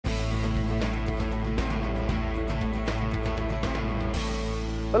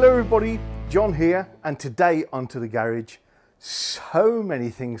Hello everybody, John here, and today onto the garage. So many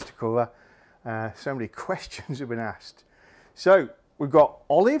things to cover, so many questions have been asked. So we've got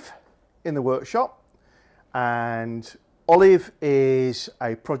Olive in the workshop, and Olive is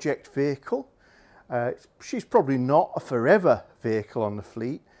a project vehicle. She's probably not a forever vehicle on the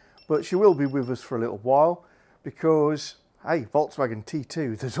fleet, but she will be with us for a little while because, hey, Volkswagen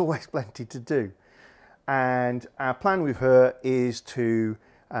T2, there's always plenty to do. And our plan with her is to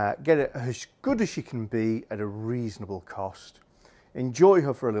get it as good as she can be at a reasonable cost, enjoy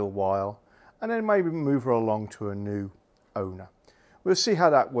her for a little while, and then maybe move her along to a new owner. We'll see how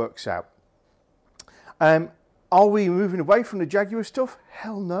that works out. Are we moving away from the Jaguar stuff?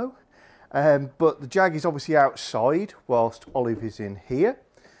 Hell no. But the Jag is obviously outside whilst Olive is in here.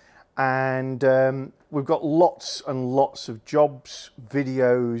 And we've got lots and lots of jobs,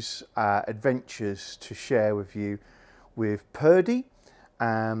 videos, adventures to share with you with Purdy.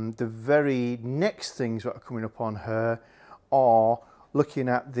 The very next things that are coming up on her are looking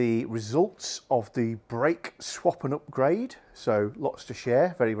at the results of the brake swap and upgrade. So lots to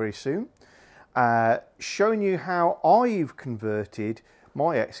share very, very soon. Showing you how I've converted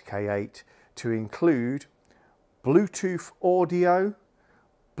my XK8 to include Bluetooth audio,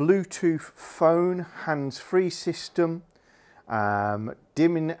 Bluetooth phone hands-free system,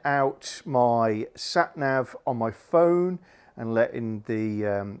 dimming out my sat-nav on my phone and letting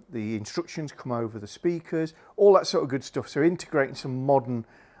the instructions come over the speakers, all that sort of good stuff. So integrating some modern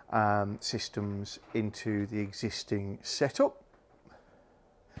systems into the existing setup.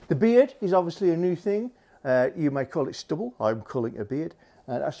 The beard is obviously a new thing. You may call it stubble, I'm calling it a beard.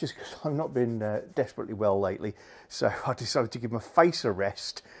 That's just because I've not been desperately well lately, so I decided to give my face a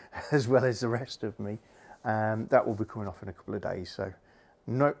rest as well as the rest of me. That will be coming off in a couple of days, so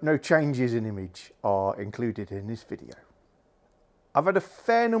no changes in image are included in this video. I've had a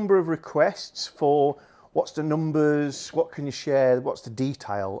fair number of requests for what's the numbers, what can you share, what's the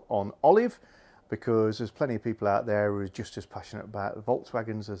detail on Olive, because there's plenty of people out there who are just as passionate about the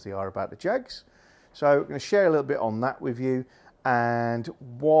Volkswagens as they are about the Jags. So I'm going to share a little bit on that with you and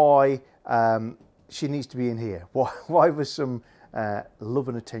why she needs to be in here. Why was some love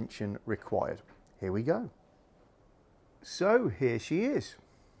and attention required? Here we go. So here she is.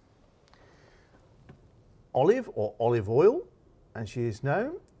 Olive, or Olive Oil, as she is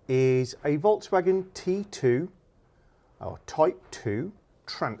known, is a Volkswagen T2 or Type 2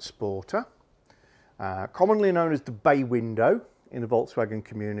 transporter, commonly known as the bay window in the Volkswagen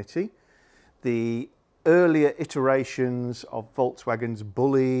community. The earlier iterations of Volkswagen's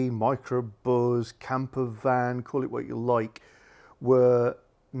Bully, Microbus, Campervan, call it what you like, were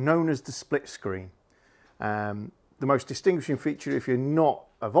known as the split screen. The most distinguishing feature, if you're not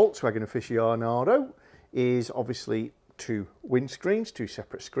a Volkswagen aficionado, is obviously two windscreens, two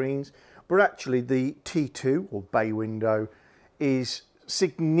separate screens, but actually the T2 or bay window is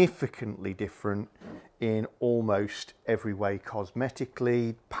significantly different in almost every way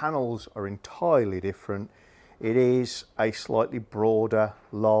cosmetically. Panels are entirely different. It is a slightly broader,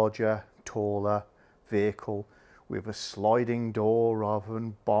 larger, taller vehicle with a sliding door rather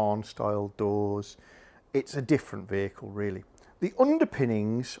than barn style doors. It's a different vehicle really. The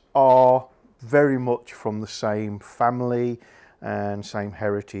underpinnings are very much from the same family and same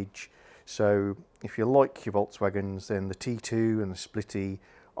heritage. So if you like your Volkswagens, then the T2 and the Splitty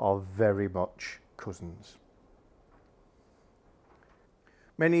are very much cousins.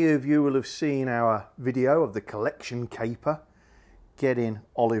 Many of you will have seen our video of the collection caper getting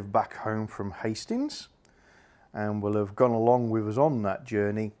Olive back home from Hastings, and will have gone along with us on that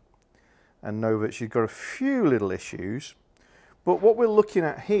journey and know that she's got a few little issues. But what we're looking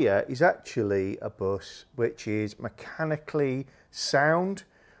at here is actually a bus which is mechanically sound.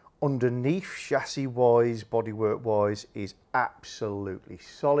 Underneath, chassis wise, bodywork wise, is absolutely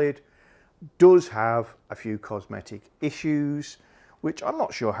solid. Does have a few cosmetic issues, which I'm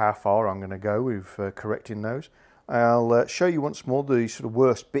not sure how far I'm going to go with correcting those. I'll show you once more the sort of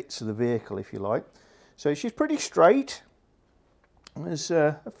worst bits of the vehicle, if you like. So she's pretty straight. There's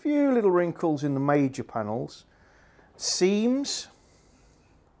a few little wrinkles in the major panels. Seams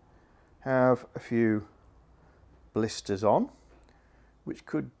have a few blisters on, which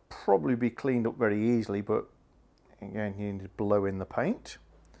could probably be cleaned up very easily, but again, you need to blow in the paint.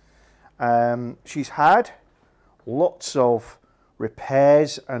 She's had lots of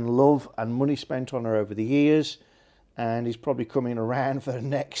repairs and love and money spent on her over the years, and is probably coming around for the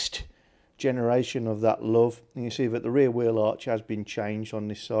next generation of that love. And you see that the rear wheel arch has been changed on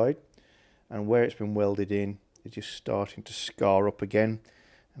this side, and where it's been welded in, it's just starting to scar up again,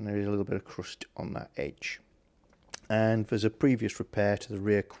 and there is a little bit of crust on that edge. and there's a previous repair to the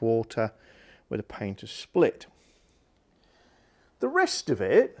rear quarter where the paint has split. The rest of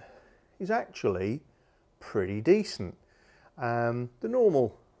it is actually pretty decent. The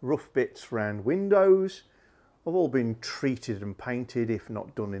normal rough bits around windows have all been treated and painted, if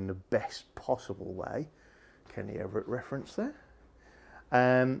not done in the best possible way. Kenny Everett reference there.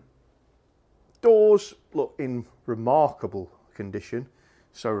 Doors look in remarkable condition.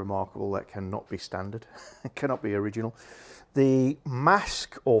 So remarkable that cannot be standard. It cannot be original. The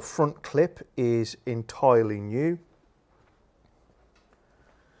mask or front clip is entirely new.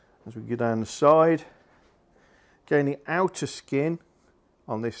 As we go down the side, again, the outer skin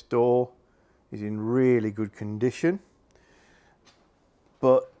on this door is in really good condition,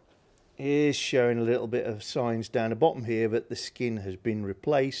 but it is showing a little bit of signs down the bottom here that the skin has been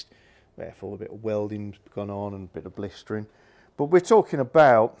replaced, therefore a bit of welding's gone on and a bit of blistering. But we're talking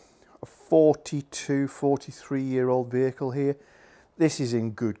about a 42, 43-year-old vehicle here. This is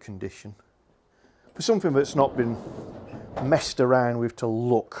in good condition. For something that's not been messed around with to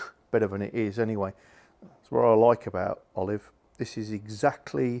look better than it is anyway. That's what I like about Olive. This is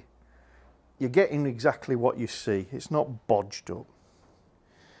exactly, you're getting exactly what you see. It's not bodged up.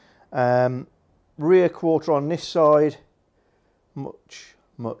 Rear quarter on this side, much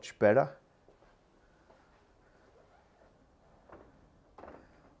better.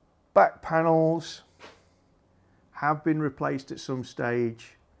 Back panels have been replaced at some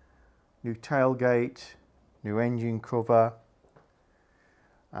stage. New tailgate, new engine cover.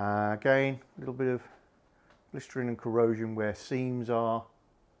 Again, a little bit of blistering and corrosion where seams are.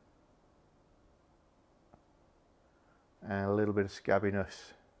 And a little bit of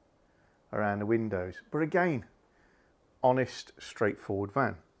scabbiness around the windows. But again, honest, straightforward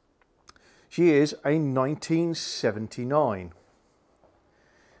van. She is a 1979.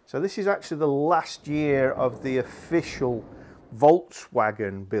 So this is actually the last year of the official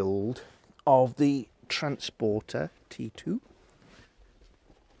Volkswagen build of the Transporter T2.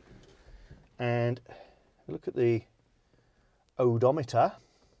 And look at the odometer.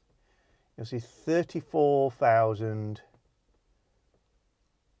 You'll see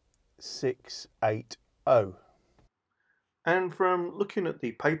 34,680. And from looking at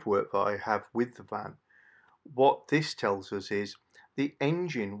the paperwork that I have with the van, what this tells us is the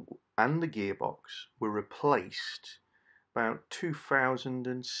engine and the gearbox were replaced about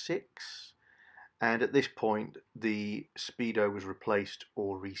 2006, and at this point the speedo was replaced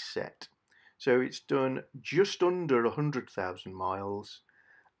or reset. So it's done just under 100,000 miles,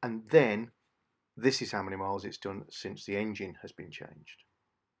 and then this is how many miles it's done since the engine has been changed.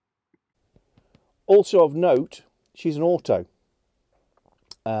 Also of note, she's an auto.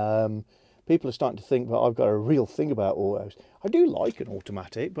 People are starting to think that I've got a real thing about autos. I do like an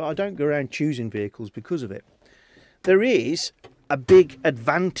automatic, but I don't go around choosing vehicles because of it. There is a big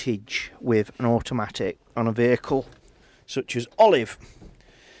advantage with an automatic on a vehicle such as Olive,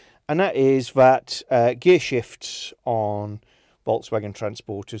 and that is that gear shifts on Volkswagen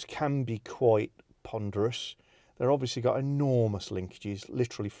Transporters can be quite ponderous. They've obviously got enormous linkages,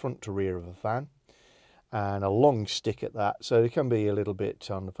 literally front to rear of a van, and a long stick at that, so they can be a little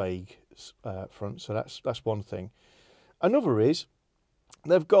bit on the vague front. So that's one thing. Another is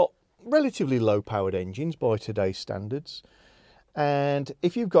they've got relatively low powered engines by today's standards, and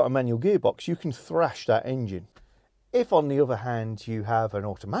if you've got a manual gearbox you can thrash that engine. If on the other hand you have an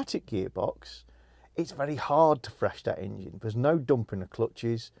automatic gearbox, it's very hard to thrash that engine. There's no dump in the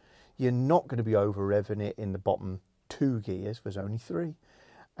clutches. You're not going to be over revving it in the bottom 2 gears. There's only 3.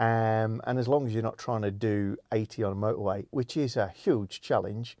 And as long as you're not trying to do 80 on a motorway, which is a huge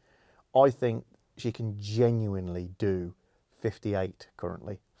challenge, I think she can genuinely do 58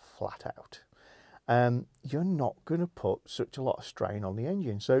 currently, flat out. You're not going to put such a lot of strain on the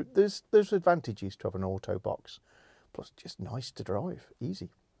engine. So there's advantages to have an auto box. Plus, just nice to drive,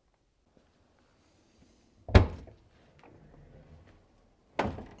 easy.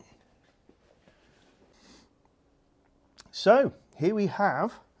 So here we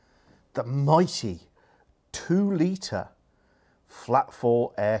have the mighty 2-litre flat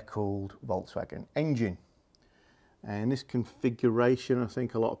 4 air-cooled Volkswagen engine. And this configuration, I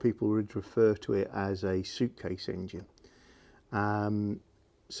think a lot of people would refer to it as a suitcase engine.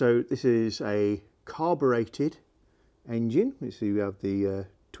 So this is a carbureted engine. You see we have the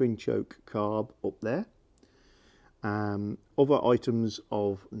twin choke carb up there. Other items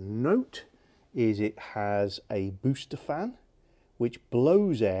of note is it has a booster fan which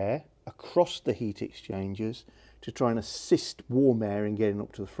blows air across the heat exchangers to try and assist warm air in getting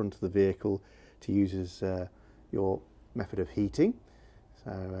up to the front of the vehicle to use as your method of heating.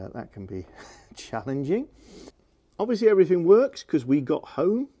 So that can be challenging. Obviously everything works because we got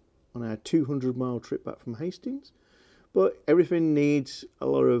home on our 200-mile trip back from Hastings, but everything needs a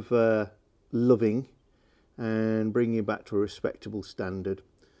lot of loving and bringing it back to a respectable standard.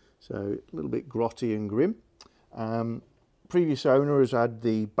 So a little bit grotty and grim. Previous owner has had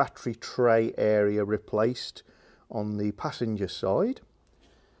the battery tray area replaced on the passenger side,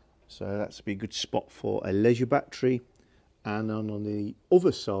 so that's to be a good spot for a leisure battery. And then on the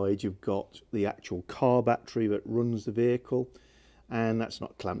other side you've got the actual car battery that runs the vehicle, and that's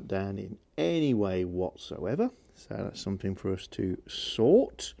not clamped down in any way whatsoever, so that's something for us to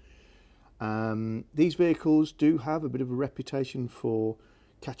sort. These vehicles do have a bit of a reputation for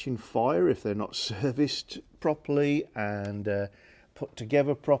catching fire if they're not serviced properly and put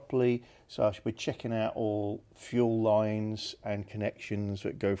together properly, so I should be checking out all fuel lines and connections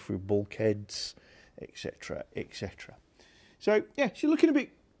that go through bulkheads, etc, etc. So yeah, she's looking a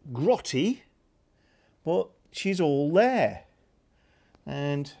bit grotty, but she's all there.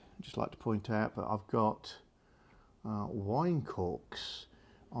 And I'd just like to point out that I've got wine corks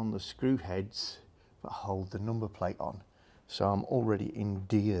on the screw heads that hold the number plate on, so I'm already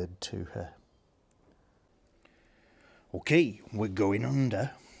endeared to her. Okay, we're going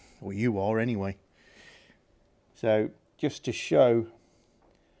under, or you are anyway. So just to show,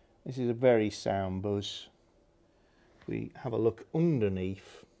 this is a very sound buzz. We have a look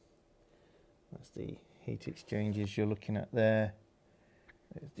underneath. That's the heat exchangers you're looking at there.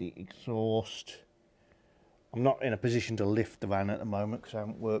 There's the exhaust. I'm not in a position to lift the van at the moment because I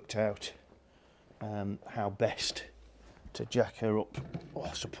haven't worked out how best to jack her up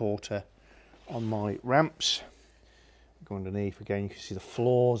or support her on my ramps. Go underneath again, you can see the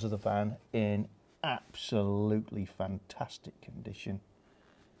floors of the van in absolutely fantastic condition.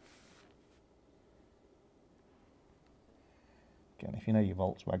 Again, if you know your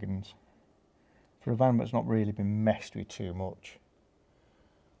Volkswagens, for a van that's not really been messed with too much,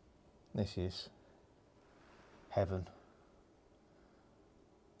 this is heaven.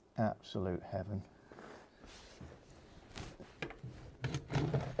 Absolute heaven.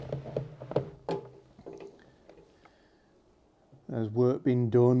 There's work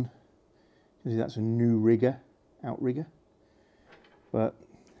been done. You can see that's a new rigger, outrigger, but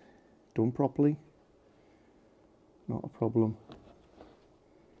done properly, not a problem.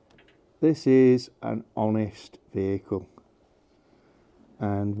 This is an honest vehicle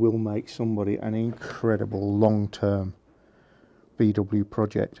and will make somebody an incredible long-term VW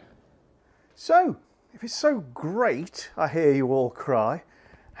project. So, if it's so great, I hear you all cry,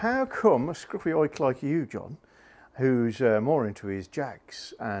 how come a scruffy oik like you, John, who's more into his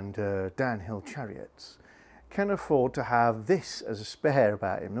jags and downhill chariots, can afford to have this as a spare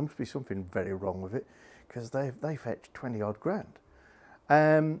about him? There must be something very wrong with it, because they fetch 20 odd grand.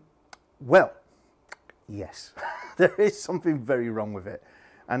 Well, yes, there is something very wrong with it,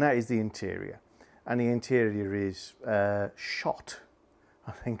 and that is the interior. And the interior is shot,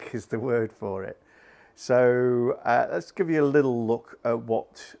 I think is the word for it. So let's give you a little look at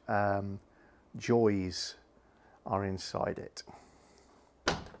what joys are inside it.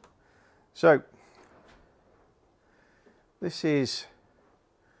 So this is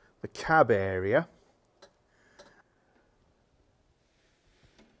the cab area.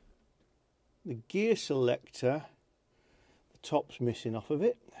 The gear selector, the top's missing off of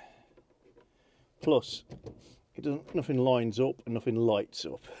it, plus it doesn't, nothing lines up and nothing lights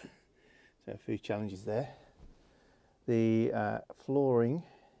up, so a few challenges there. The flooring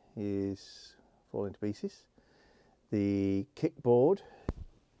is falling to pieces. The kickboard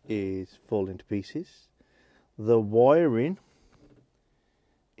is falling to pieces. The wiring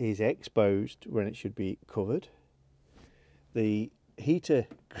is exposed when it should be covered. The heater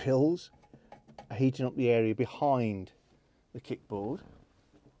grills are heating up the area behind the kickboard.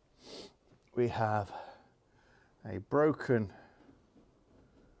 We have a broken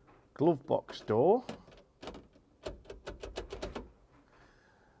glove box door.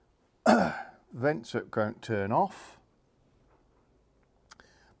 Vents that won't turn off.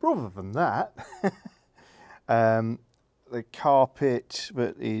 But other than that, the carpet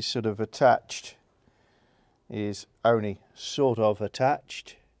that is sort of attached is only sort of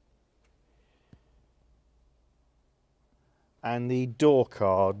attached. And the door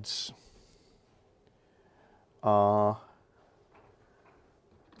cards are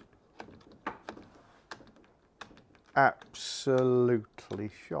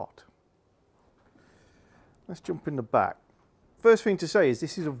absolutely shot. Let's jump in the back. First thing to say is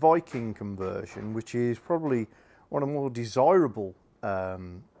this is a Viking conversion, which is probably one of the more desirable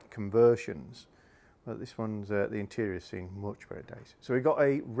conversions. But this one's, the interior's seen much better days. So we've got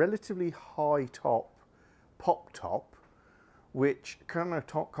a relatively high top pop top, which can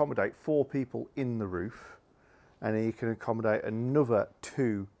accommodate 4 people in the roof, and then you can accommodate another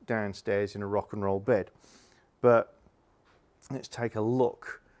 2 downstairs in a rock and roll bed. But let's take a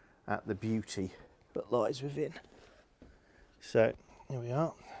look at the beauty that lies within. So here we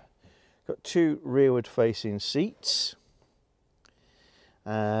are. Got 2 rearward facing seats.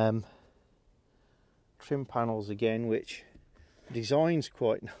 Trim panels again, which design's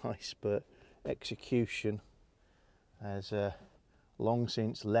quite nice, but execution has long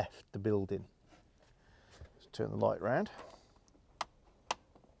since left the building. Let's turn the light round.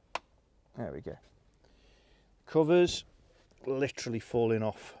 There we go. Covers literally falling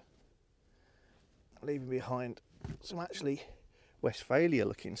off, leaving behind some actually Westphalia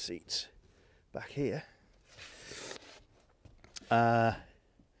looking seats back here.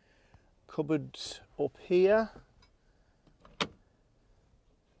 Cupboards up here.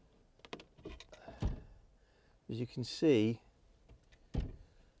 As you can see,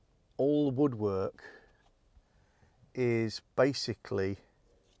 all the woodwork is basically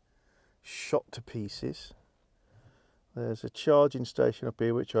shot to pieces. There's a charging station up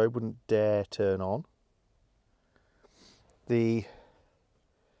here which I wouldn't dare turn on. The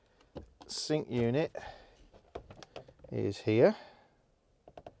sink unit is here.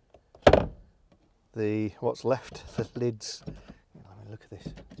 What's left, the lids, I mean, look at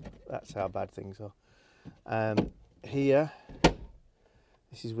this, that's how bad things are. Here,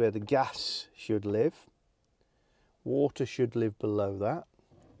 this is where the gas should live. Water should live below that.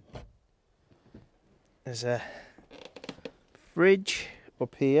 There's a fridge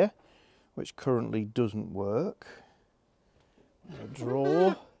up here which currently doesn't work. A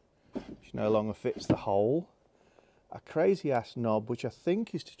drawer which no longer fits the hole. A crazy ass knob which I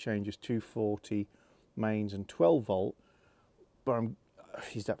think is to change as 240 mains and 12 volt, but I'm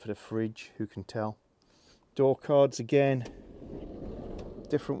use that for the fridge, who can tell. Door cards again,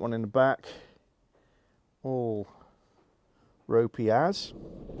 different one in the back, all ropey as.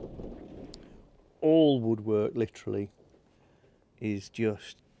 All woodwork literally is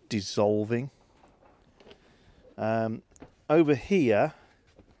just dissolving. Over here,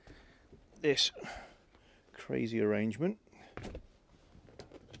 this crazy arrangement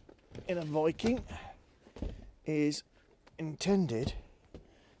in a Viking is intended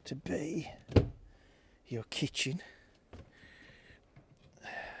to be your kitchen.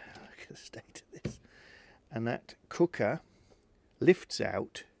 Look at the state of this. And that cooker lifts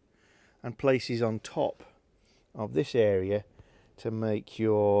out and places on top of this area to make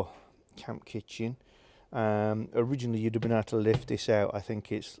your camp kitchen. Originally you'd have been able to lift this out. I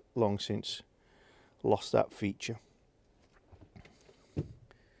think it's long since lost that feature.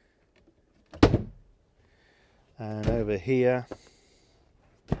 And over here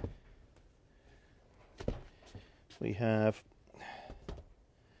we have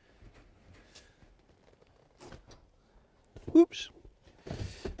whoops,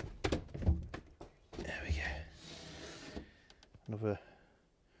 there we go, another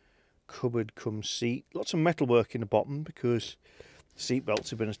cupboard cum seat. Lots of metalwork in the bottom because seat belts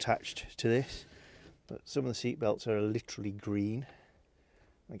have been attached to this, but some of the seat belts are literally green.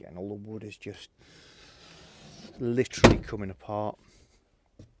 Again, all the wood is just literally coming apart.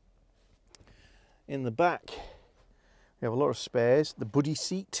 In the back we have a lot of spares. The buddy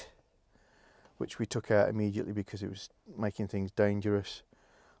seat, which we took out immediately because it was making things dangerous.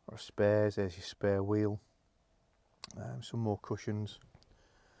 A lot of spares. There's your spare wheel. Some more cushions.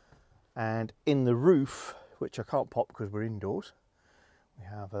 And in the roof, which I can't pop because we're indoors, we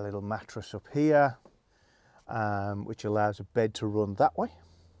have a little mattress up here, which allows a bed to run that way.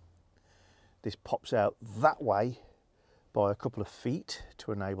 This pops out that way by a couple of feet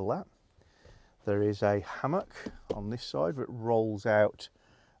to enable that. There is a hammock on this side that rolls out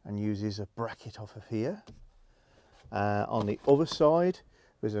and uses a bracket off of here. On the other side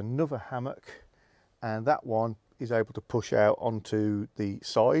there's another hammock, and that one is able to push out onto the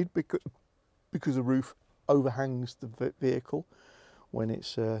side because the roof overhangs the vehicle when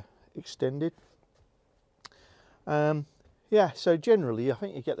it's extended. Yeah, so generally I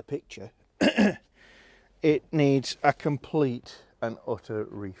think you get the picture. It needs a complete and utter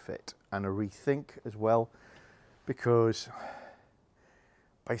refit and a rethink as well, because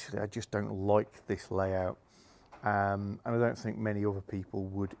basically I just don't like this layout, and I don't think many other people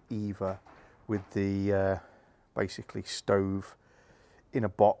would either, with the basically stove in a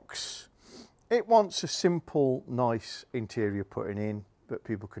box. It wants a simple, nice interior putting in that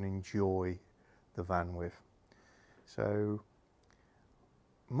people can enjoy the van with. So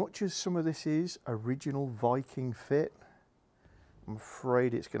much as some of this is original Viking fit, I'm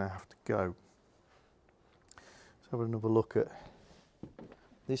afraid it's going to have to go. have another look at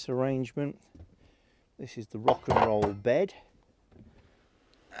this arrangement. This is the rock and roll bed,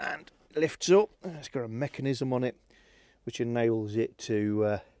 and lifts up. It's got a mechanism on it which enables it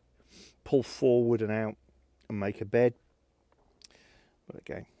to pull forward and out and make a bed. But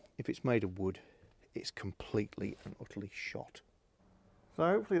again, if it's made of wood, it's completely and utterly shot. So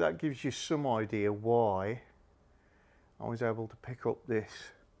hopefully that gives you some idea why I was able to pick up this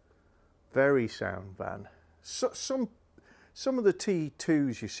very sound van. So, some of the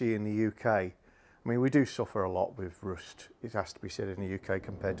T2s you see in the UK, I mean, we do suffer a lot with rust, it has to be said, in the UK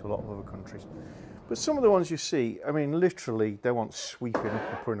compared to a lot of other countries. But some of the ones you see, I mean, literally, they want sweeping up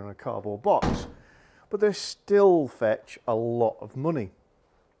and putting in a cardboard box. But they still fetch a lot of money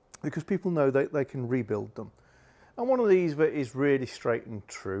because people know that they can rebuild them. And one of these that is really straight and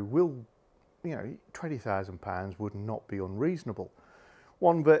true will, you know, £20,000 would not be unreasonable.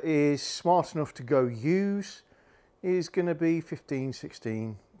 One that is smart enough to go use is going to be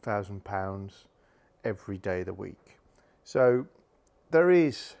 £15,000–16,000 every day of the week. So there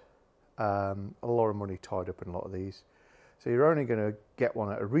is a lot of money tied up in a lot of these. So you're only going to get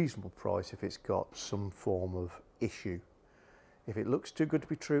one at a reasonable price if it's got some form of issue. If it looks too good to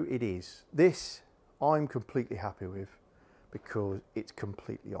be true, it is. This I'm completely happy with because it's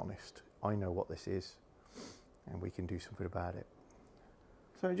completely honest. I know what this is and we can do something about it.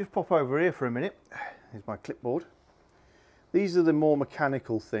 So just pop over here for a minute. Here's my clipboard. These are the more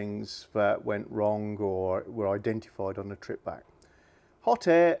mechanical things that went wrong or were identified on the trip back. Hot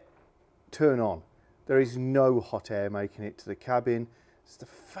air, turn on. There is no hot air making it to the cabin. It's the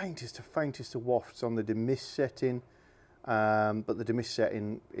faintest of wafts on the demist setting, but the demist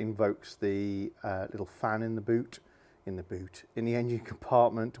setting invokes the little fan in the engine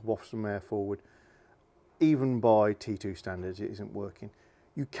compartment to waft some air forward. Even by T2 standards, it isn't working.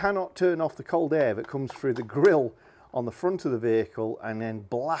 You cannot turn off the cold air that comes through the grille on the front of the vehicle and then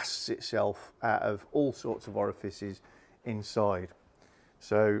blasts itself out of all sorts of orifices inside.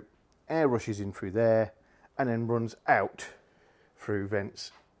 So air rushes in through there and then runs out through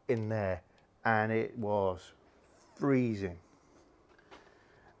vents in there, and it was freezing.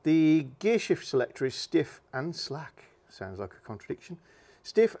 The gear shift selector is stiff and slack. Sounds like a contradiction.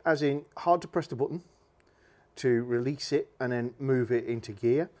 Stiff as in hard to press the button to release it and then move it into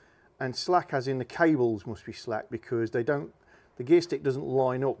gear, and slack as in the cables must be slack because the gear stick doesn't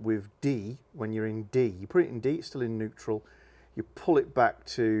line up with D when you're in D. You put it in D, it's still in neutral. You pull it back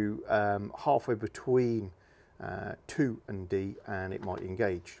to halfway between 2 and D and it might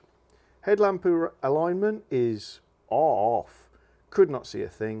engage. Headlamp alignment is off. Could not see a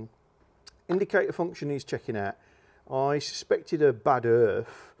thing. Indicator function is checking out. I suspected a bad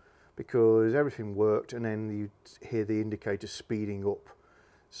earth because everything worked and then you hear the indicator speeding up.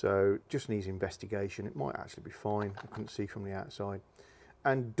 So just needs investigation. It might actually be fine. I couldn't see from the outside.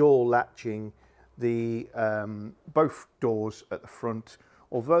 And door latching. The both doors at the front,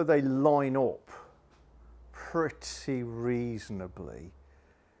 although they line up pretty reasonably,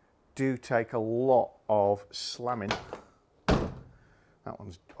 do take a lot of slamming. That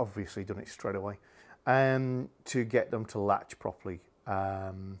one's obviously done it straight away, to get them to latch properly.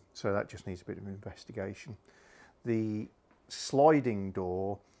 So that just needs a bit of investigation. The sliding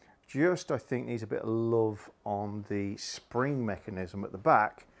door just, I think, needs a bit of love on the spring mechanism at the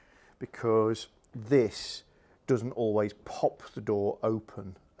back, because this doesn't always pop the door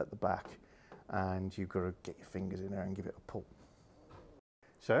open at the back and you've got to get your fingers in there and give it a pull.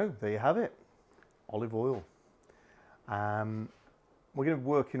 So there you have it, olive oil. We're going to be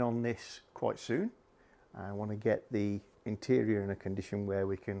working on this quite soon. I want to get the interior in a condition where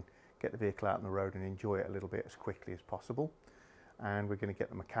we can get the vehicle out on the road and enjoy it a little bit as quickly as possible. And we're going to get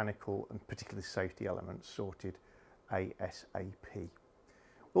the mechanical and particularly safety elements sorted ASAP.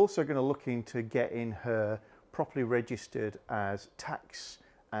 We're also going to look into getting her properly registered as tax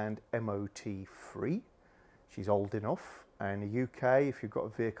and MOT free. She's old enough, and in the UK, if you've got a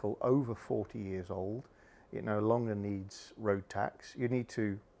vehicle over 40 years old, it no longer needs road tax. You need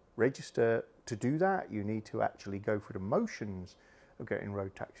to register to do that. You need to actually go through the motions of getting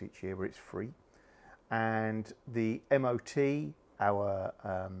road tax each year, but it's free. And the MOT, our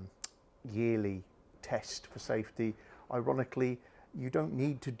yearly test for safety, ironically, you don't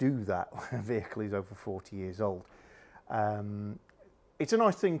need to do that when a vehicle is over 40 years old. It's a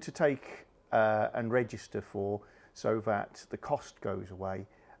nice thing to take and register for so that the cost goes away.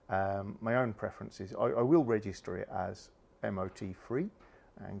 My own preference is I will register it as MOT free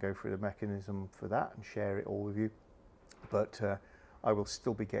and go through the mechanism for that and share it all with you. But I will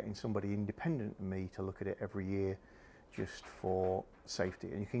still be getting somebody independent of me to look at it every year just for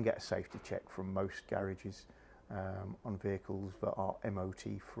safety. And you can get a safety check from most garages on vehicles that are MOT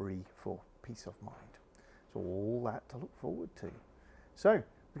free for peace of mind. So all that to look forward to. So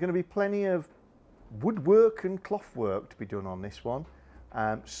there's going to be plenty of woodwork and cloth work to be done on this one,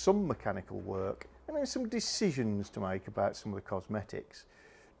 some mechanical work, and then some decisions to make about some of the cosmetics.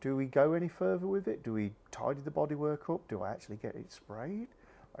 Do we go any further with it? Do we tidy the bodywork up? Do I actually get it sprayed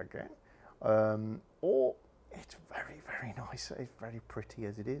again? Or it's very, very nice, it's very pretty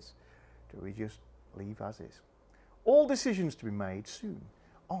as it is. Do we just leave as is? All decisions to be made soon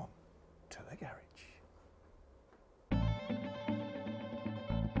on To The Garage.